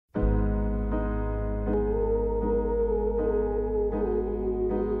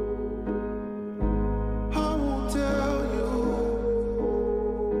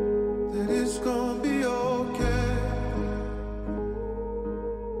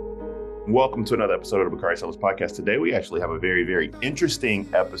Welcome to another episode of the Bakari Sellers Podcast. Today, we actually have a very, very interesting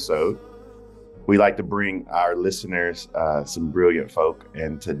episode. We like to bring our listeners some brilliant folk,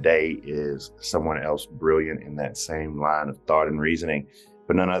 and today is someone else brilliant in that same line of thought and reasoning,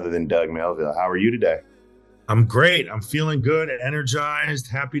 but none other than Doug Melville. How are you today? I'm great. I'm feeling good, energized,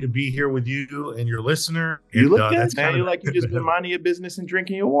 happy to be here with you and your listener. You And look good, that's man. kind You like you just been minding your business and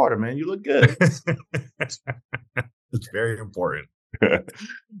drinking your water, man. You look good. It's very important.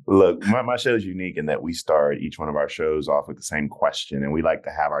 Look, my show is unique in that we start each one of our shows off with the same question, and we like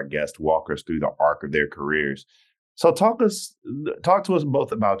to have our guests walk us through the arc of their careers. So talk to us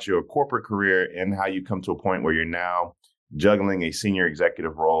both about your corporate career and how you come to a point where you're now juggling a senior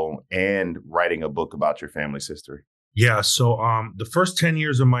executive role and writing a book about your family's history. Yeah. So the first 10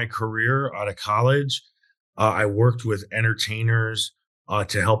 years of my career out of college, I worked with entertainers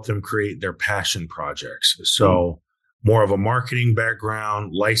to help them create their passion projects. So more of a marketing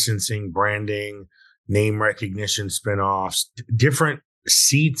background, licensing, branding, name recognition, spinoffs, different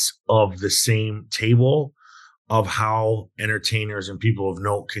seats of the same table of how entertainers and people of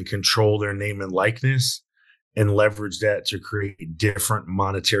note can control their name and likeness and leverage that to create different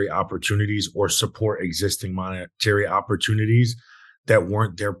monetary opportunities or support existing monetary opportunities that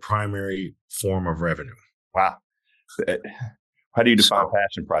weren't their primary form of revenue. Wow. How do you define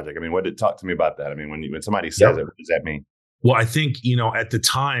passion project? I mean, talk to me about that? I mean, when somebody says it, what does that mean? Well, I think, at the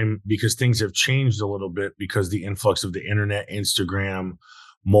time, because things have changed a little bit because the influx of the internet, Instagram,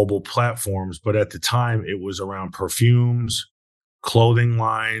 mobile platforms, but at the time it was around perfumes, clothing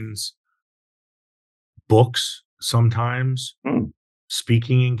lines, books, sometimes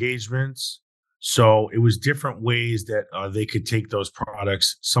speaking engagements. So it was different ways that they could take those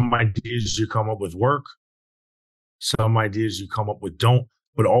products. Some ideas you come up with work, some ideas you come up with don't,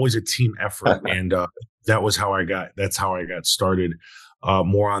 but always a team effort. And that's how I got started,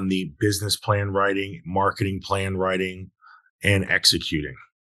 more on the business plan writing, marketing plan writing, and executing.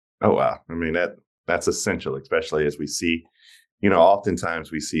 Oh, wow. I mean, that's essential, especially as we see,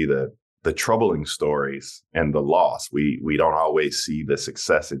 oftentimes we see the troubling stories and the loss. We don't always see the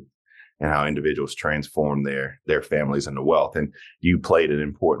success and how individuals transform their families into wealth. And you played an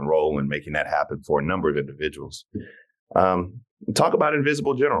important role in making that happen for a number of individuals. Talk about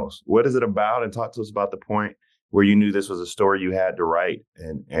Invisible Generals. What is it about? And talk to us about the point where you knew this was a story you had to write,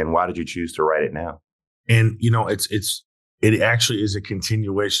 and why did you choose to write it now? And it actually is a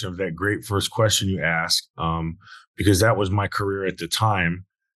continuation of that great first question you asked, because that was my career at the time.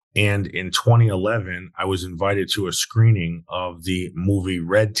 And in 2011, I was invited to a screening of the movie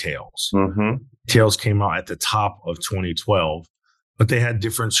Red Tails. Mm-hmm. Tails came out at the top of 2012, but they had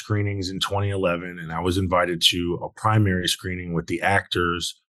different screenings in 2011. And I was invited to a primary screening with the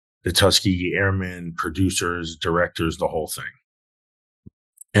actors, the Tuskegee Airmen, producers, directors, the whole thing.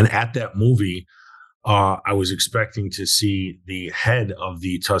 And at that movie, I was expecting to see the head of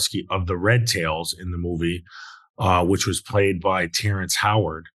the Red Tails in the movie, which was played by Terrence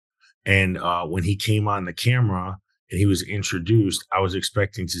Howard. And when he came on the camera and he was introduced, I was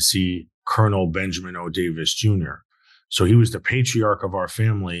expecting to see Colonel Benjamin O. Davis Jr. So he was the patriarch of our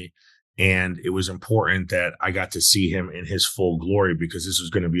family. And it was important that I got to see him in his full glory because this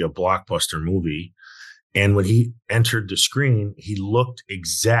was going to be a blockbuster movie. And when he entered the screen, he looked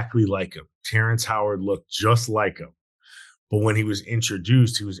exactly like him. Terrence Howard looked just like him. But when he was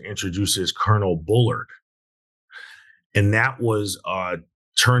introduced as Colonel Bullard. And that was a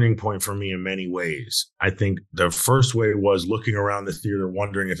turning point for me in many ways. I think the first way was looking around the theater,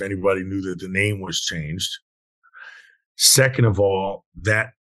 wondering if anybody knew that the name was changed. Second of all, that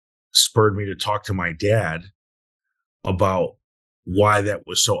spurred me to talk to my dad about why that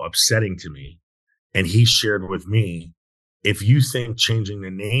was so upsetting to me. And he shared with me, if you think changing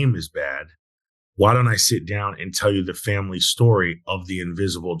the name is bad, why don't I sit down and tell you the family story of the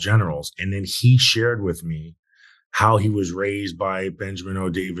Invisible Generals? And then he shared with me how he was raised by Benjamin O.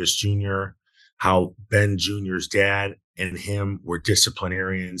 Davis Jr., how Ben Jr.'s dad and him were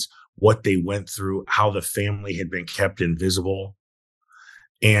disciplinarians, what they went through, how the family had been kept invisible.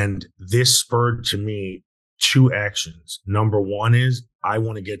 And this spurred to me two actions. Number one is I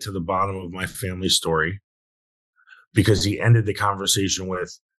want to get to the bottom of my family story, because he ended the conversation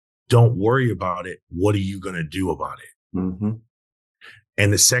with, don't worry about it. What are you going to do about it? Mm-hmm.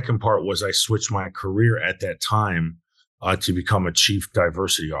 And the second part was I switched my career at that time to become a chief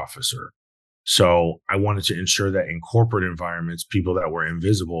diversity officer. So I wanted to ensure that in corporate environments, people that were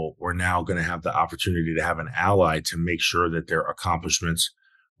invisible were now going to have the opportunity to have an ally to make sure that their accomplishments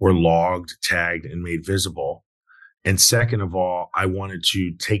were logged, tagged, and made visible. And second of all, I wanted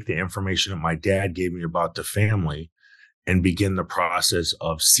to take the information that my dad gave me about the family and begin the process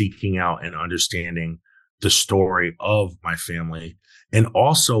of seeking out and understanding the story of my family. And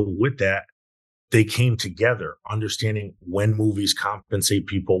also with that, they came together, understanding when movies compensate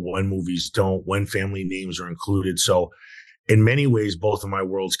people, when movies don't, when family names are included. So in many ways, both of my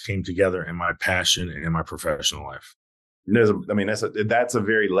worlds came together in my passion and in my professional life. That's a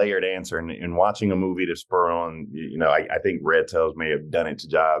very layered answer. And watching a movie to spur on, I think Red Tails may have done its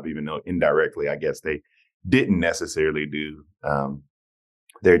job, even though indirectly, I guess they didn't necessarily do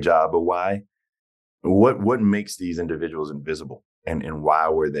their job. But why? What makes these individuals invisible, and why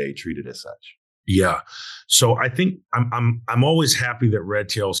were they treated as such? Yeah. So I think I'm always happy that Red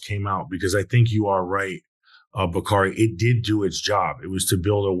Tails came out, because I think you are right, Bakari. It did do its job. It was to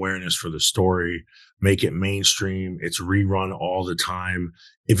build awareness for the story, make it mainstream. It's rerun all the time.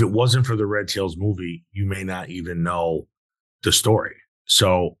 If it wasn't for the Red Tails movie, you may not even know the story.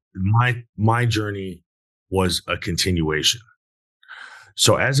 So my journey was a continuation.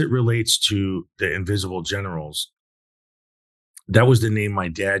 So as it relates to the Invisible Generals, that was the name my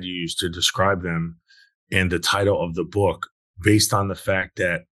dad used to describe them, and the title of the book, based on the fact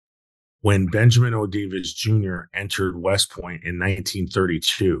that when Benjamin O. Davis Jr. entered West Point in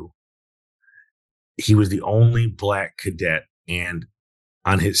 1932, he was the only Black cadet. And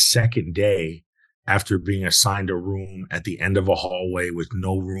on his second day, after being assigned a room at the end of a hallway with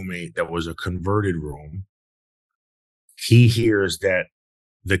no roommate that was a converted room, he hears that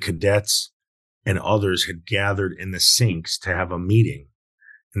the cadets and others had gathered in the Sinks to have a meeting.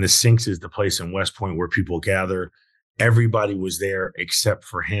 And the Sinks is the place in West Point where people gather. Everybody was there except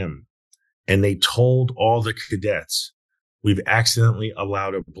for him. And they told all the cadets, we've accidentally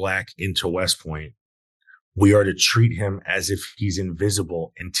allowed a Black into West Point. We are to treat him as if he's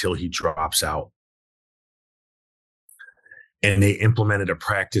invisible until he drops out. And they implemented a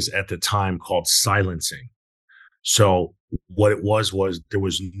practice at the time called silencing. So what it was there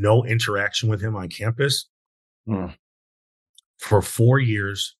was no interaction with him on campus for 4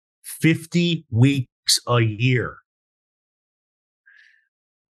 years, 50 weeks a year.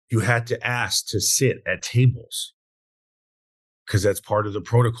 You had to ask to sit at tables because that's part of the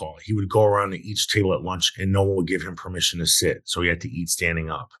protocol. He would go around to each table at lunch and no one would give him permission to sit. So he had to eat standing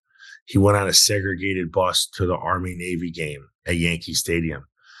up. He went on a segregated bus to the Army-Navy game at Yankee Stadium.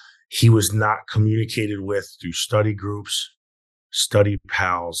 He was not communicated with through study groups, study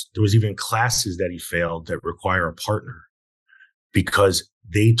pals. There was even classes that he failed that require a partner because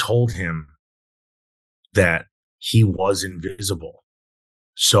they told him that he was invisible.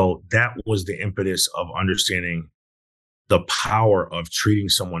 So that was the impetus of understanding the power of treating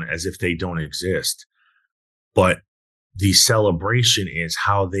someone as if they don't exist. But the celebration is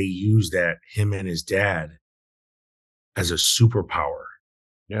how they use that, him and his dad, as a superpower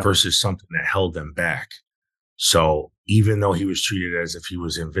versus something that held them back. So even though he was treated as if he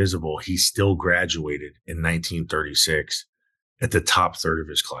was invisible, he still graduated in 1936 at the top third of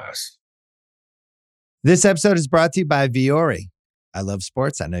his class. This episode is brought to you by Vuori. I love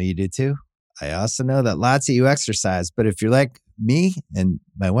sports. I know you do too. I also know that lots of you exercise, but if you're like me and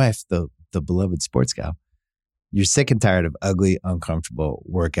my wife, the beloved sports gal, you're sick and tired of ugly, uncomfortable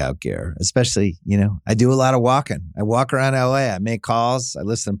workout gear. Especially, I do a lot of walking. I walk around LA. I make calls. I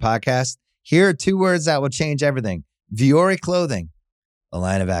listen to podcasts. Here are 2 words that will change everything. Vuori Clothing, a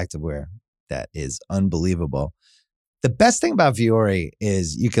line of activewear that is unbelievable. The best thing about Vuori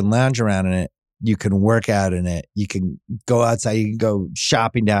is you can lounge around in it. You can work out in it. You can go outside. You can go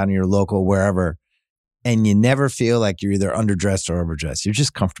shopping down in your local wherever. And you never feel like you're either underdressed or overdressed. You're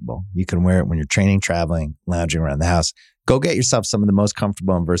just comfortable. You can wear it when you're training, traveling, lounging around the house. Go get yourself some of the most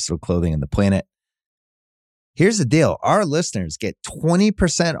comfortable and versatile clothing on the planet. Here's the deal. Our listeners get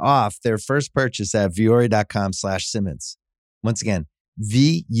 20% off their first purchase at vuori.com/Simmons. Once again,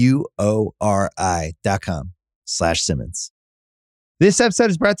 VUORI.com/Simmons. This episode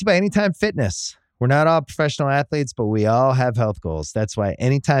is brought to you by Anytime Fitness. We're not all professional athletes, but we all have health goals. That's why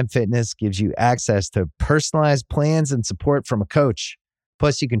Anytime Fitness gives you access to personalized plans and support from a coach.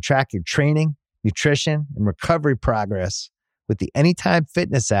 Plus, you can track your training, nutrition, and recovery progress with the Anytime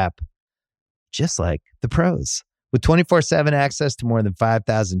Fitness app, just like the pros. With 24/7 access to more than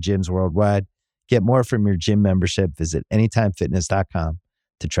 5,000 gyms worldwide, get more from your gym membership. Visit anytimefitness.com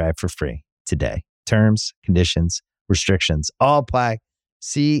to try it for free today. Terms, conditions, restrictions all apply.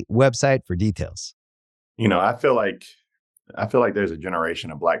 See website for details. I feel like there's a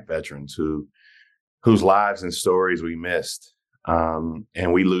generation of Black veterans whose lives and stories we missed,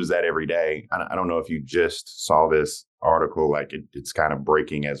 and we lose that every day. I don't know if you just saw this article. Like it's kind of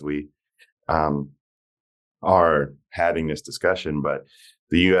breaking as we are having this discussion, but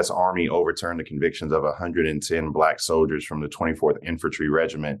The U.S. Army overturned the convictions of 110 Black soldiers from the 24th Infantry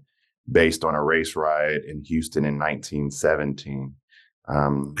Regiment based on a race riot in Houston in 1917.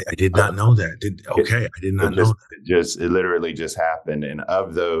 I did not know that. I did not know. It literally just happened. And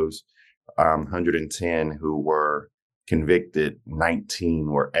of those 110 who were convicted,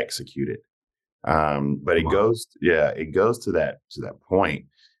 19 were executed. But it goes to that point.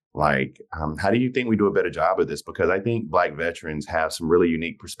 Like, how do you think we do a better job of this? Because I think Black veterans have some really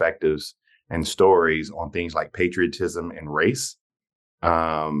unique perspectives and stories on things like patriotism and race.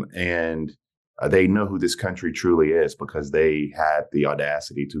 And they know who this country truly is because they had the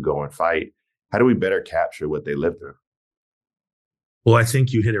audacity to go and fight. How do we better capture what they lived through? Well, I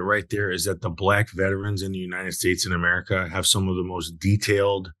think you hit it right there, is that the Black veterans in the United States and America have some of the most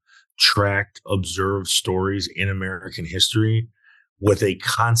detailed, tracked, observed stories in American history, with a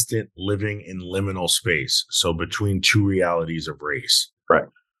constant living in liminal space. So between two realities of race. Right.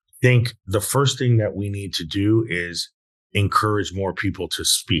 I think the first thing that we need to do is encourage more people to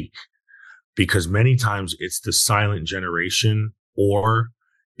speak, because many times it's the silent generation, or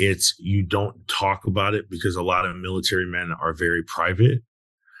it's you don't talk about it because a lot of military men are very private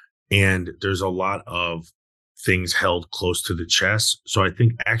and there's a lot of things held close to the chest. So I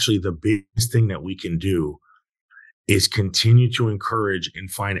think actually the biggest thing that we can do is continue to encourage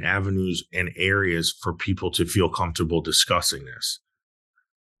and find avenues and areas for people to feel comfortable discussing this.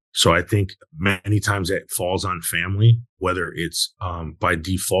 So I think many times that falls on family, whether it's by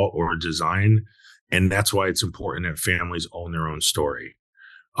default or design. And that's why it's important that families own their own story,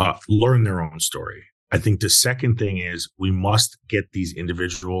 learn their own story. I think the second thing is we must get these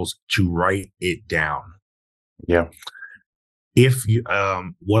individuals to write it down. Yeah. If you,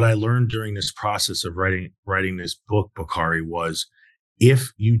 what I learned during this process of writing this book, Bakari, was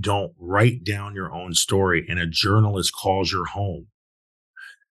if you don't write down your own story and a journalist calls your home,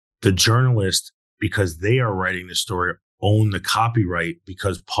 the journalist, because they are writing the story, own the copyright,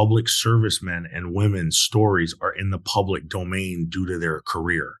 because public servicemen and women's stories are in the public domain due to their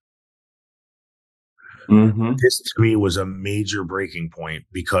career. Mm-hmm. This to me was a major breaking point,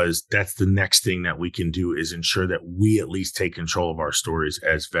 because that's the next thing that we can do, is ensure that we at least take control of our stories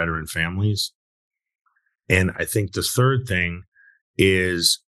as veteran families. And I think the third thing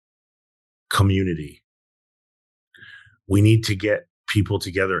is community. We need to get people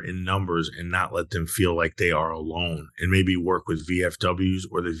together in numbers and not let them feel like they are alone, and maybe work with VFWs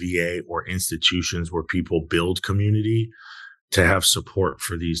or the VA or institutions where people build community to have support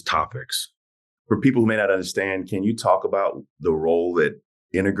for these topics. For people who may not understand, can you talk about the role that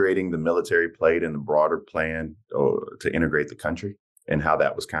integrating the military played in the broader plan to integrate the country, and how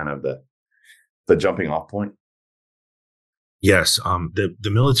that was kind of the jumping off point? Yes. The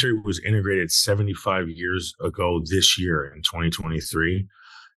military was integrated 75 years ago this year in 2023,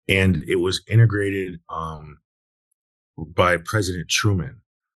 and it was integrated by President Truman.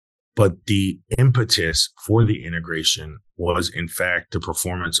 But the impetus for the integration was, in fact, the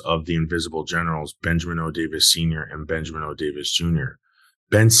performance of the invisible generals, Benjamin O. Davis Sr. and Benjamin O. Davis Jr.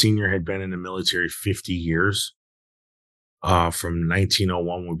 Ben Sr. had been in the military 50 years. From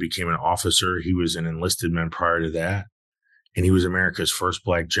 1901, when he became an officer, he was an enlisted man prior to that. And he was America's first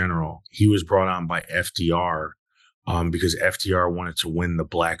Black general. He was brought on by FDR because FDR wanted to win the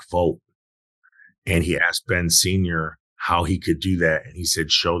Black vote. And he asked Ben Sr. how he could do that. And he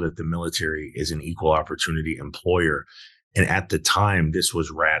said, show that the military is an equal opportunity employer. And at the time, this was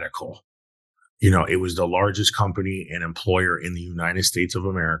radical. It was the largest company and employer in the United States of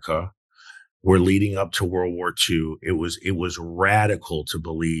America. We're leading up to World War II. It was radical to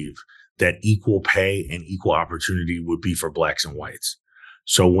believe that equal pay and equal opportunity would be for Blacks and whites.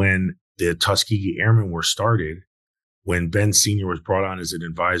 So when the Tuskegee Airmen were started, when Ben Sr. was brought on as an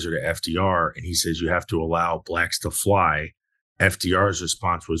advisor to FDR, and he says, you have to allow Blacks to fly, FDR's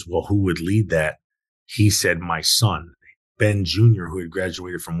response was, well, who would lead that? He said, my son. Ben Jr., who had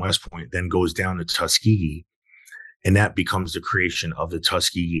graduated from West Point, then goes down to Tuskegee, and that becomes the creation of the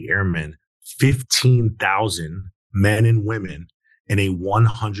Tuskegee Airmen, 15,000 men and women in a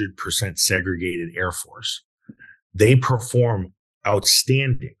 100% segregated Air Force. They perform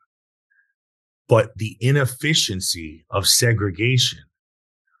outstanding. But the inefficiency of segregation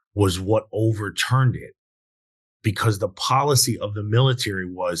was what overturned it, because the policy of the military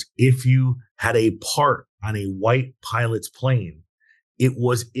was, if you had a part on a white pilot's plane, it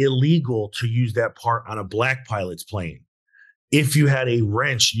was illegal to use that part on a Black pilot's plane. If you had a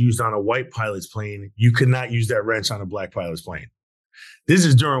wrench used on a white pilot's plane, you could not use that wrench on a Black pilot's plane. This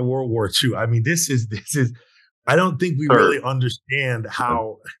is during World War II. I mean, this is, I don't think we really understand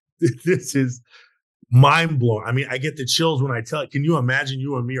how this is mind blowing. I mean, I get the chills when I tell it. Can you imagine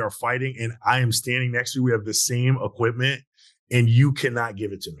you and me are fighting and I am standing next to you? We have the same equipment and you cannot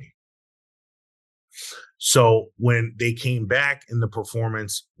give it to me. So when they came back and the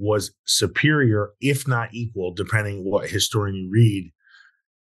performance was superior, if not equal, depending what historian you read,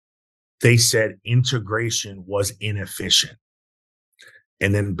 they said integration was inefficient.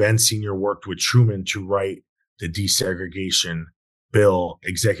 And then Ben Sr. worked with Truman to write the desegregation bill,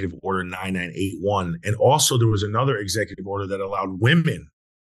 Executive Order 9981. And also there was another executive order that allowed women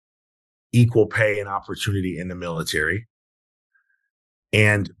equal pay and opportunity in the military.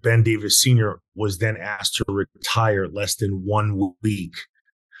 And Ben Davis Sr. was then asked to retire less than 1 week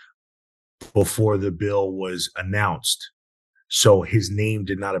before the bill was announced. So his name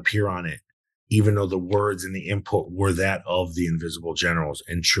did not appear on it, even though the words and the input were that of the Invisible Generals.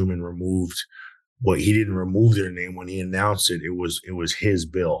 And Truman removed he didn't remove their name when he announced it. It was his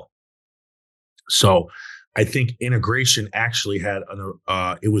bill. So I think integration actually had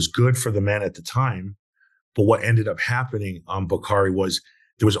it was good for the men at the time. But what ended up happening on Bakari was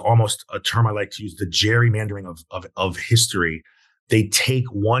there was almost a term I like to use, the gerrymandering of history. They take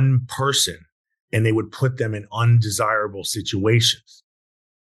one person and they would put them in undesirable situations.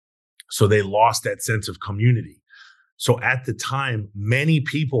 So they lost that sense of community. So at the time, many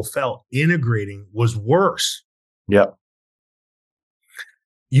people felt integrating was worse. Yep.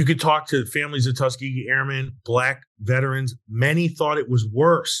 You could talk to families of Tuskegee Airmen, Black veterans. Many thought it was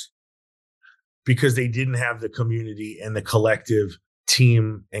worse because they didn't have the community and the collective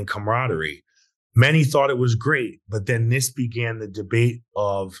team and camaraderie. Many thought it was great, but then this began the debate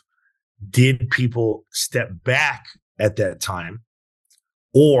of, did people step back at that time,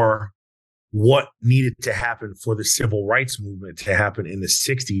 or what needed to happen for the civil rights movement to happen in the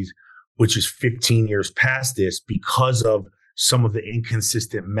 60s, which is 15 years past this, because of some of the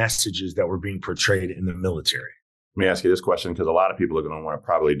inconsistent messages that were being portrayed in the military. Let me ask you this question, because a lot of people are going to want to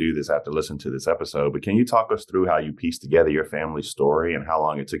probably do this after listening to this episode, but can you talk us through how you pieced together your family story and how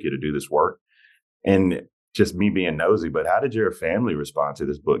long it took you to do this work? And just me being nosy, but how did your family respond to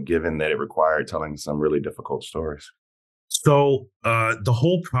this book, given that it required telling some really difficult stories? So the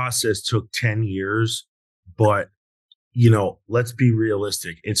whole process took 10 years, but, let's be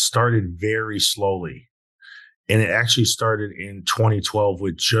realistic. It started very slowly. And it actually started in 2012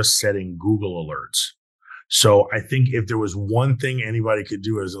 with just setting Google alerts. So I think if there was one thing anybody could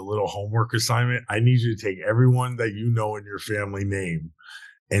do as a little homework assignment, I need you to take everyone that you know in your family name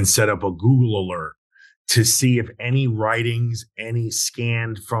and set up a Google alert to see if any writings, any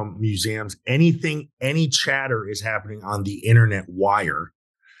scanned from museums, anything, any chatter is happening on the internet wire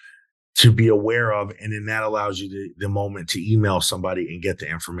to be aware of. And then that allows you the moment to email somebody and get the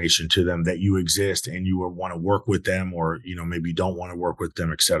information to them that you exist and you want to work with them, or, maybe you don't want to work with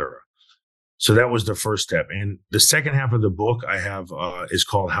them, et cetera. So that was the first step. And the second half of the book I have is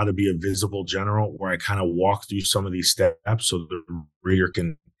called How to Be a Visible General, where I kind of walk through some of these steps so the reader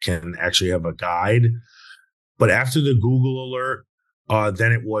can actually have a guide. But after the Google alert,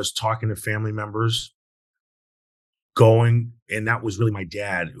 then it was talking to family members, and that was really my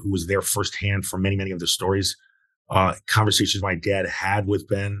dad, who was there firsthand for many, many of the stories, conversations my dad had with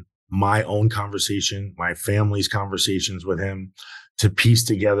Ben, my own conversation, my family's conversations with him, to piece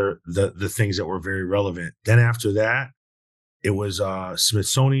together the things that were very relevant. Then after that, it was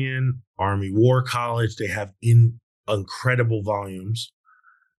Smithsonian, Army War College. They have incredible volumes.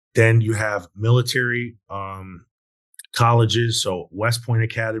 Then you have military colleges. So West Point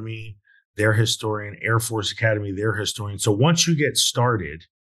Academy, their historian, Air Force Academy, their historian. So once you get started,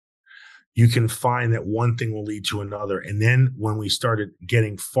 you can find that one thing will lead to another. And then when we started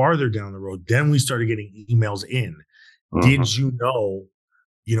getting farther down the road, then we started getting emails in. Mm-hmm. Did you know,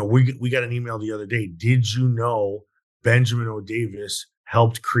 we got an email the other day. Did you know Benjamin O. Davis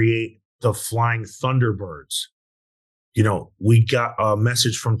helped create the Flying Thunderbirds? We got a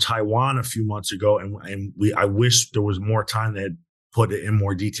message from Taiwan a few months ago, and I wish there was more time that had put it in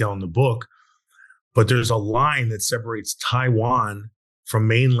more detail in the book. But there's a line that separates Taiwan from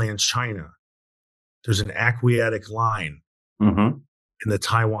mainland China. There's an aquatic line in the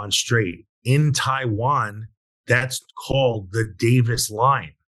Taiwan Strait. In Taiwan, that's called the Davis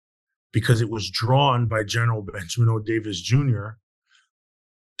Line because it was drawn by General Benjamin O. Davis Jr.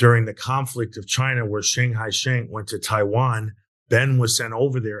 during the conflict of China, where Shanghai Sheng went to Taiwan. Ben was sent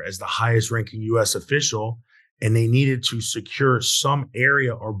over there as the highest ranking U.S. official, and they needed to secure some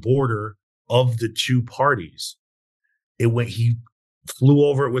area or border of the two parties. He flew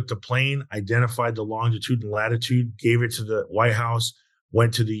over it with the plane, identified the longitude and latitude, gave it to the White House,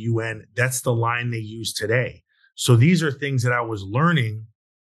 went to the UN. That's the line they use today. So these are things that I was learning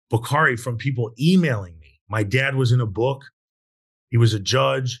Bakari from people emailing me. My dad was in a book. He was a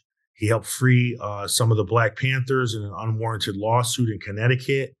judge. He helped free some of the Black Panthers in an unwarranted lawsuit in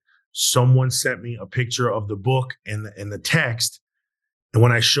Connecticut. Someone sent me a picture of the book and the text. And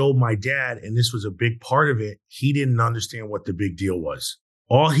when I showed my dad, and this was a big part of it, he didn't understand what the big deal was.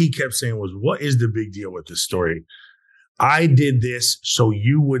 All he kept saying was, what is the big deal with this story? I did this so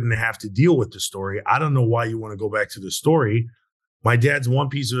you wouldn't have to deal with the story. I don't know why you want to go back to the story. My dad's one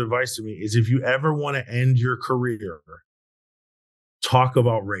piece of advice to me is if you ever want to end your career, talk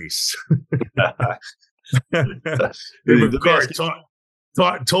about race.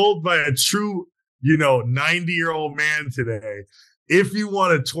 Told by a true, 90-year-old man today, if you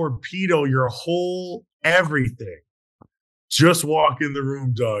want to torpedo your whole everything, just walk in the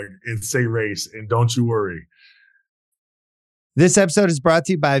room, Doug, and say race, and don't you worry. This episode is brought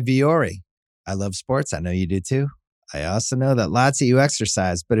to you by Viore. I love sports. I know you do too. I also know that lots of you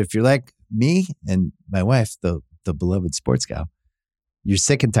exercise, but if you're like me and my wife, the beloved sports gal, you're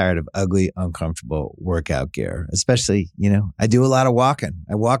sick and tired of ugly, uncomfortable workout gear, especially, I do a lot of walking.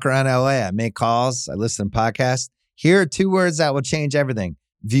 I walk around LA. I make calls. I listen to podcasts. Here are two words that will change everything.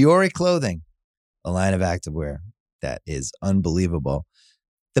 Viore Clothing, a line of activewear that is unbelievable.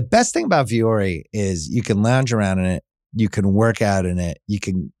 The best thing about Viore is you can lounge around in it. You can work out in it. You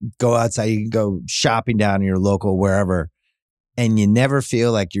can go outside. You can go shopping down in your local wherever. And you never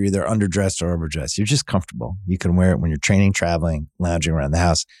feel like you're either underdressed or overdressed. You're just comfortable. You can wear it when you're training, traveling, lounging around the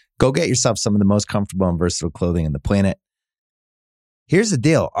house. Go get yourself some of the most comfortable and versatile clothing on the planet. Here's the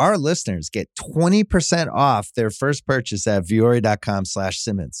deal. Our listeners get 20% off their first purchase at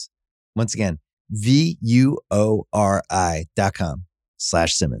Viore.com/Simmons. Once again,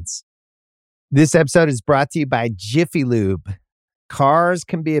 VUORI.com/Simmons. This episode is brought to you by Jiffy Lube. Cars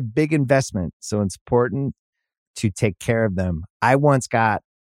can be a big investment, so it's important to take care of them. I once got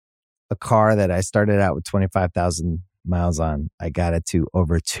a car that I started out with 25,000 miles on. I got it to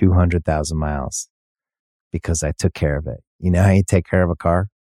over 200,000 miles because I took care of it. You know how you take care of a car?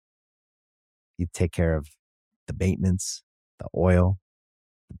 You take care of the maintenance, the oil,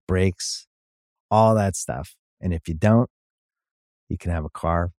 the brakes, all that stuff. And if you don't, you can have a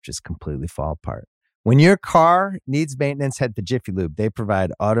car just completely fall apart. When your car needs maintenance, head to Jiffy Lube. They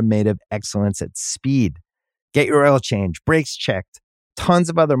provide automotive excellence at speed. Get your oil changed, brakes checked, tons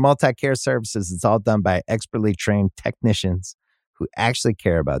of other multi-care services. It's all done by expertly trained technicians who actually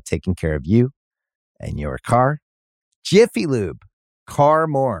care about taking care of you and your car. Jiffy Lube, car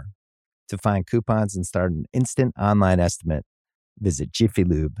more. To find coupons and start an instant online estimate, visit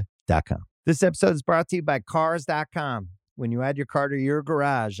jiffylube.com. This episode is brought to you by Cars.com. When you add your car to your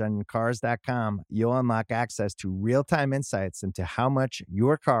garage on Cars.com, you'll unlock access to real-time insights into how much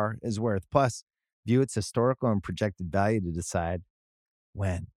your car is worth. Plus, view its historical and projected value to decide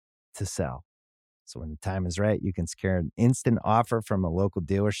when to sell. So when the time is right, you can secure an instant offer from a local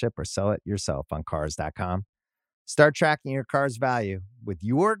dealership or sell it yourself on Cars.com. Start tracking your car's value with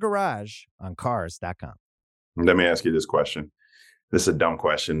your garage on Cars.com. Let me ask you this question. This is a dumb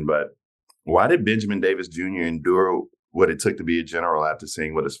question, but why did Benjamin Davis Jr. endure what it took to be a general after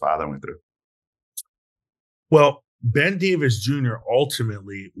seeing what his father went through? Well, Ben Davis Jr.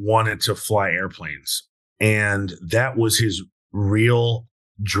 ultimately wanted to fly airplanes, and that was his real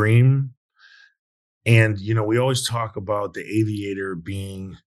dream. And, we always talk about the aviator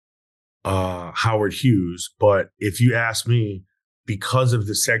being Howard Hughes, but if you ask me, because of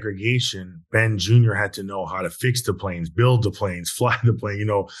the segregation, Ben Jr. had to know how to fix the planes, build the planes, fly the plane,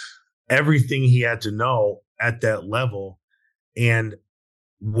 everything he had to know at that level. And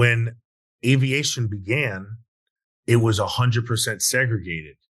when aviation began, it was 100%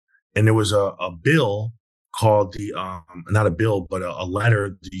 segregated. And there was a bill called not a bill, but a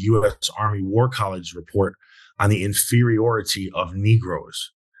letter, the U.S. Army War College report on the inferiority of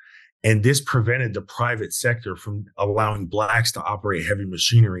Negroes. And this prevented the private sector from allowing blacks to operate heavy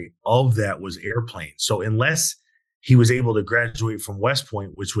machinery. Of that was airplanes. So unless he was able to graduate from West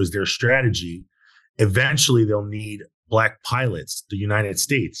Point, which was their strategy, eventually they'll need black pilots, the United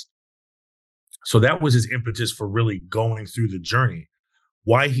States. So that was his impetus for really going through the journey.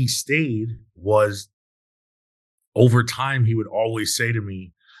 Why he stayed was, over time, he would always say to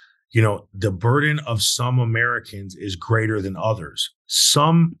me, the burden of some Americans is greater than others.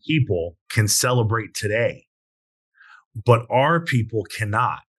 Some people can celebrate today, but our people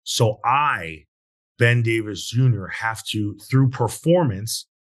cannot. So I, Ben Davis Jr., have to, through performance,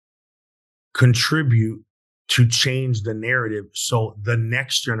 contribute to change the narrative so the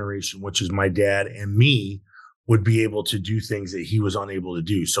next generation, which is my dad and me, would be able to do things that he was unable to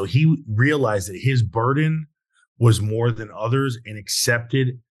do. So he realized that his burden was more than others and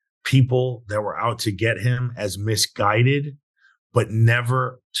accepted people that were out to get him as misguided, but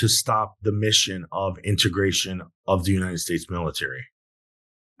never to stop the mission of integration of the United States military.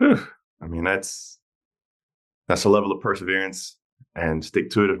 Whew. I mean, that's a level of perseverance and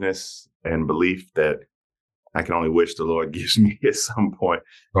stick-to-itiveness and belief that I can only wish the Lord gives me at some point.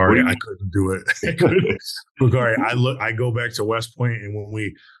 Sorry, I couldn't do it. Look, all right, I go back to West Point, and when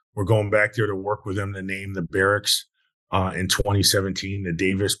we were going back there to work with him to name the barracks in 2017, the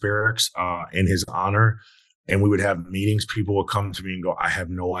Davis Barracks, in his honor, and we would have meetings, people would come to me and go, I have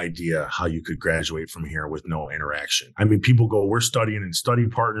no idea how you could graduate from here with no interaction. I mean, people go, we're studying and study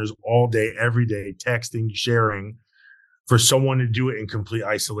partners all day, every day, texting, sharing. For someone to do it in complete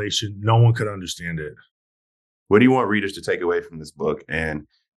isolation, no one could understand it. What do you want readers to take away from this book? And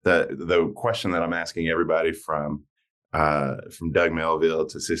the question that I'm asking everybody from Doug Melville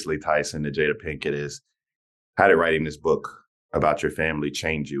to Cicely Tyson to Jada Pinkett is, how did writing this book about your family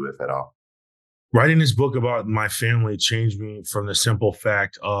change you, if at all? Writing this book about my family changed me from the simple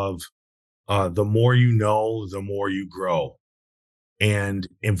fact of the more you know, the more you grow. And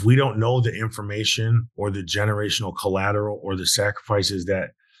if we don't know the information or the generational collateral or the sacrifices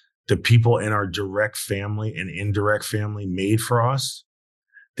that the people in our direct family and indirect family made for us,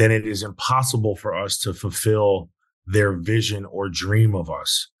 then it is impossible for us to fulfill their vision or dream of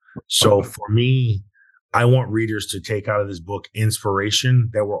us. So for me, I want readers to take out of this book inspiration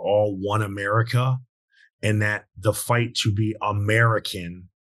that we're all one America, and that the fight to be American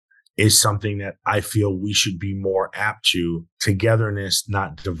is something that I feel we should be more apt to, togetherness,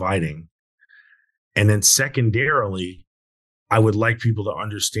 not dividing. And then secondarily, I would like people to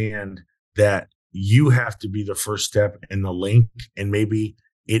understand that you have to be the first step in the link, and maybe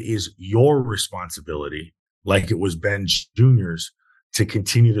it is your responsibility, like it was Ben Jr.'s, to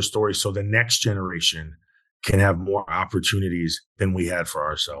continue the story so the next generation can have more opportunities than we had for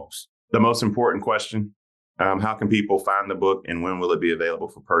ourselves. The most important question, how can people find the book, and when will it be available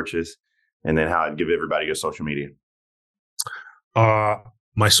for purchase? And then how I'd give everybody your social media.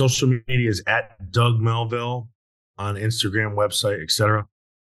 My social media is at Doug Melville on Instagram, website, etc.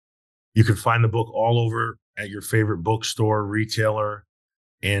 You can find the book all over at your favorite bookstore, retailer.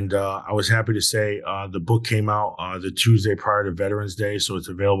 And I was happy to say the book came out the Tuesday prior to Veterans Day, so it's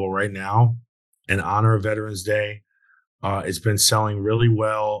available right now in honor of Veterans Day. It's been selling really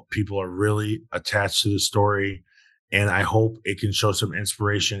well. People are really attached to the story, and I hope it can show some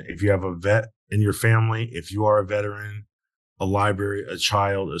inspiration. If you have a vet in your family, if you are a veteran, a library, a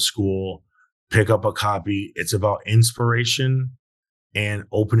child, a school, pick up a copy. It's about inspiration and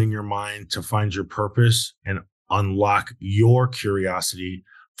opening your mind to find your purpose and unlock your curiosity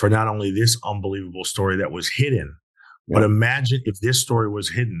for not only this unbelievable story that was hidden, but imagine if this story was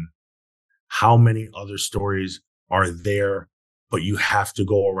hidden, how many other stories are there, but you have to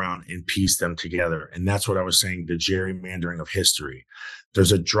go around and piece them together. And that's what I was saying, the gerrymandering of history.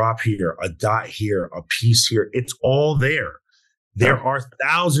 There's a drop here, a dot here, a piece here. It's all there. There are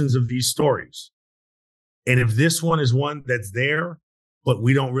thousands of these stories. And if this one is one that's there, but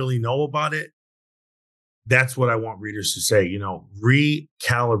we don't really know about it, that's what I want readers to say.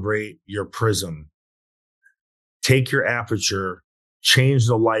 Recalibrate your prism, take your aperture, change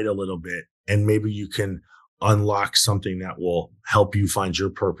the light a little bit, and maybe you can unlock something that will help you find your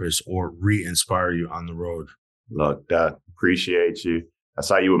purpose or re-inspire you on the road. Look, Doc, appreciate you. I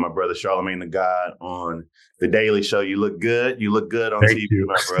saw you with my brother Charlemagne the God on The Daily Show. You look good. You look good on TV,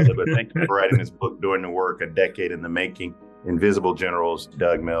 my brother. But thank you for writing this book, Doing the Work, A Decade in the Making. Invisible Generals,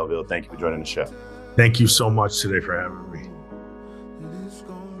 Doug Melville. Thank you for joining the show. Thank you so much today for having me.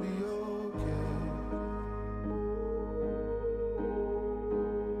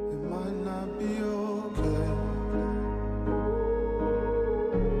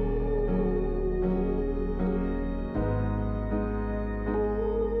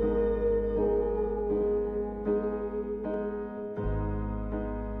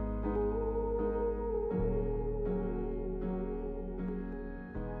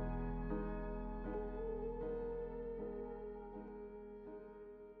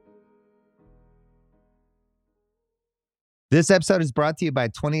 This episode is brought to you by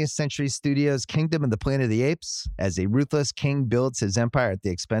 20th Century Studios' Kingdom of the Planet of the Apes. As a ruthless king builds his empire at the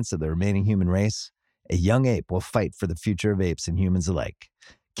expense of the remaining human race, a young ape will fight for the future of apes and humans alike.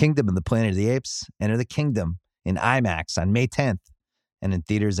 Kingdom of the Planet of the Apes. Enter the kingdom in IMAX on May 10th and in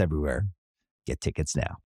theaters everywhere. Get tickets now.